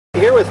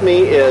with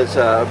me is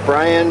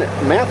Brian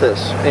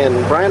Mathis. And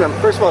Brian,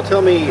 first of all,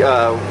 tell me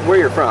where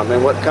you're from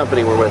and what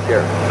company we're with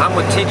here. I'm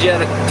with TeeJet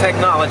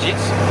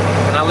Technologies,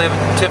 and I live in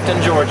Tifton,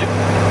 Georgia.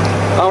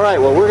 All right,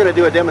 well, we're going to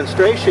do a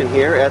demonstration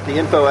here at the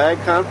Info Ag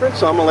Conference,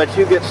 so I'm going to let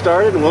you get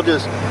started and we'll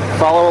just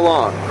follow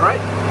along. Great.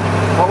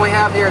 What we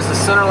have here is the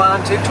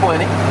Centerline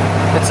 220.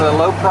 It's a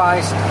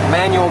low-priced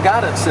manual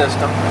guidance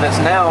system that's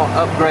now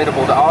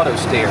upgradable to auto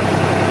steer.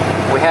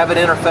 We have it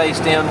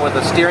interfaced in with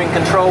a steering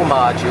control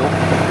module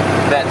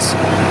that's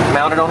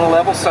mounted on a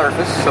level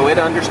surface, so it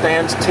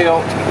understands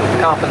tilt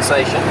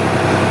compensation,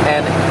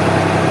 and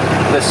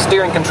the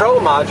steering control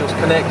module is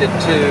connected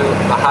to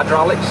a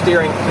hydraulic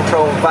steering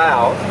control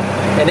valve,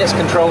 and it's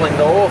controlling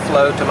the oil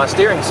flow to my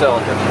steering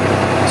cylinder.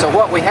 So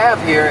what we have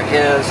here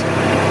is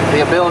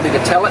the ability to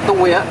tell it the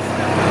width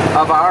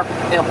of our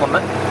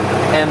implement,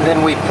 and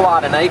then we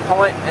plot an A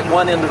point at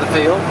one end of the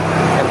field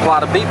and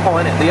plot a B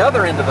point at the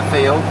other end of the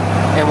field,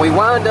 and we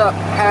wind up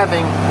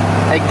having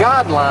a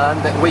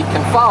guideline that we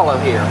can follow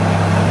here.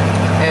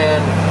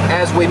 And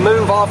as we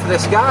move off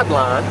this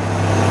guideline,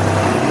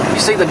 you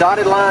see the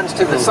dotted lines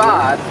to the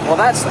side. Well,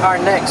 that's our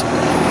next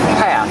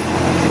path.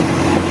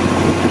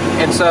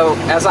 And so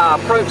as I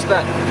approach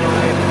that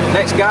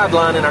next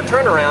guideline in our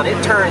turnaround,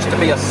 it turns to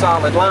be a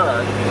solid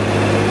line.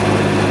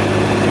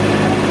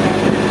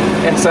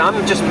 And so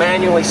I'm just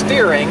manually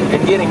steering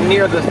and getting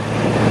near the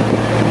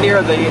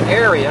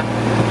area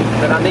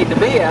that I need to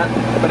be at.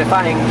 But if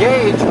I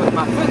engage with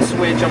my foot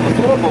switch on the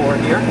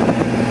floorboard here,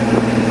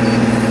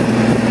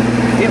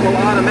 it will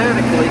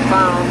automatically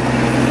find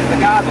the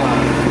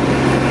guideline.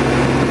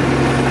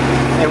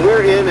 And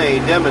we're in a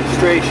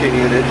demonstration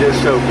unit,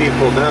 just so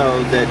people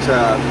know that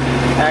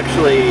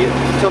actually,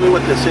 tell me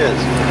what this is.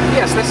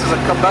 Yes, this is a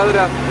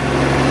Kubota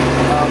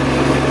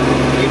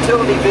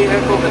utility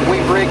vehicle that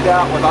we've rigged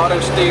out with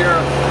auto steer.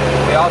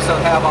 We also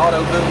have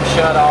auto boom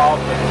shut off.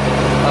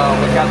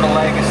 We've got the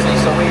legacy,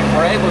 so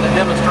we're able to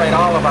demonstrate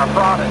all of our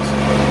products.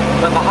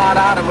 But the hot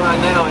item right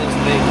now is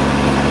the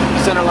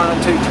Centerline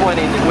 220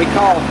 that we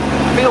call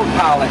Field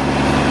Pilot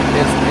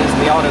is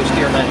the auto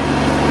steer name.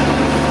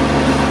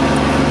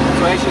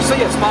 So as you see,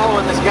 it's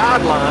following this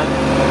guideline.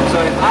 So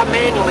if I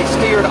manually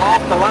steered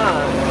off the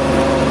line,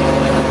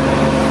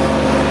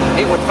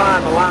 it would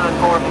find the line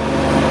for me.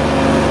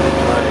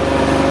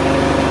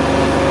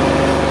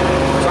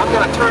 So I'm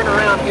going to turn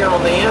around here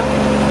on the end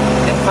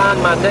and find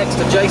my next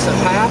adjacent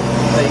path.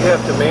 Now you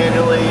have to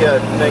manually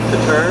make the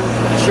turn?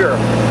 Sure.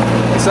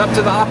 It's up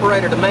to the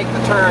operator to make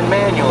the turn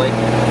manually,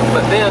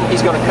 but then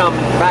he's going to come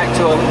back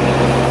to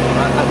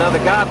another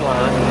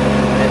guideline,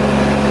 and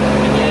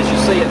as you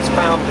see, it's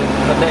found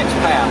the next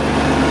path.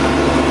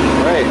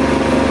 Right.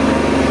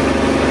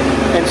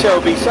 And so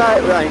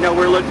beside, I know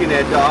we're looking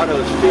at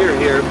auto steer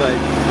here, but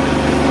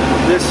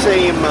this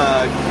same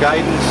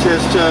guidance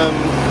system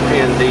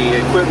and the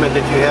equipment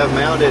that you have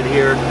mounted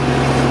here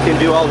can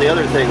do all the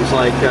other things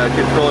like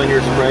controlling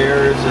your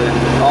sprayers, and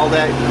all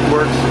that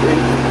works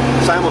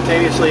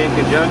simultaneously in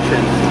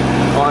conjunction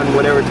on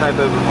whatever type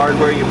of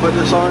hardware you put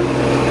this on?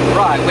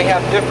 Right. We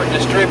have different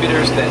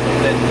distributors that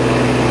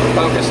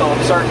focus on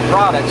certain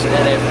products,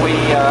 and if we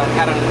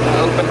had an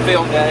open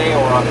field day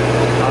or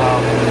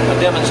a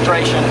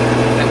demonstration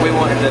that we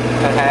wanted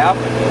to have,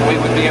 we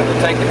would be able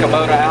to take the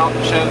Kubota out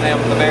and show them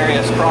the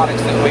various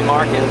products that we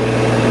market.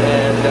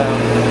 And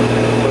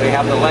we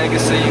have the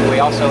legacy.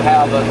 We also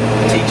have a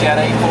TeeJet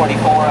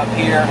 844 up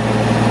here.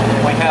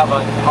 We have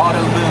an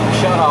auto boom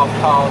shutoff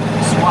called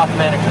Swath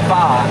Manager 5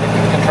 that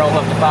can control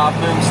up to 5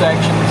 boom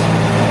sections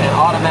and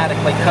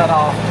automatically cut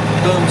off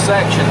boom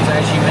sections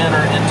as you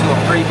enter into a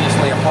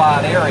previously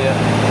applied area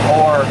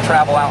or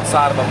travel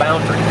outside of a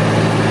boundary.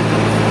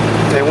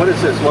 And what is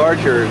this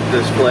larger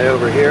display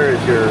over here?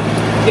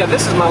 Yeah,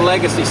 this is my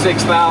Legacy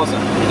 6000.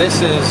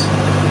 This is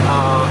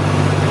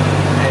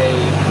a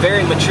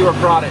very mature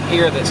product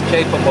here that's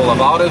capable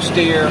of auto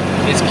steer.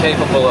 It's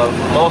capable of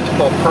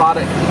multiple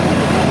product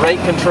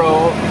rate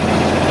control.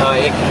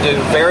 It can do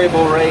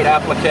variable rate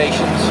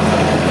applications.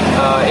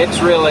 It's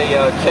really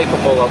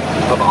capable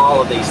of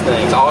all of these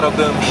things. Auto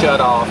boom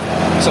shut off.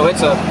 So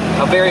it's a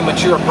very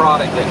mature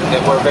product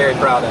that we're very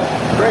proud of.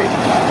 Great.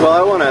 Well,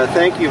 I want to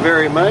thank you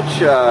very much,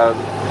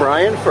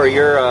 Brian, for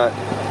your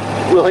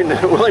willing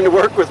to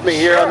work with me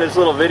here on this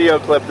little video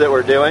clip that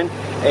we're doing.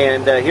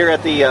 And here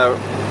at the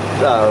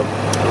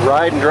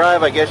Ride and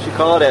Drive, I guess you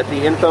call it, at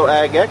the Info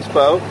Ag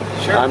Expo,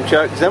 Sure. I'm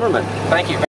Chuck Zimmerman. Thank you.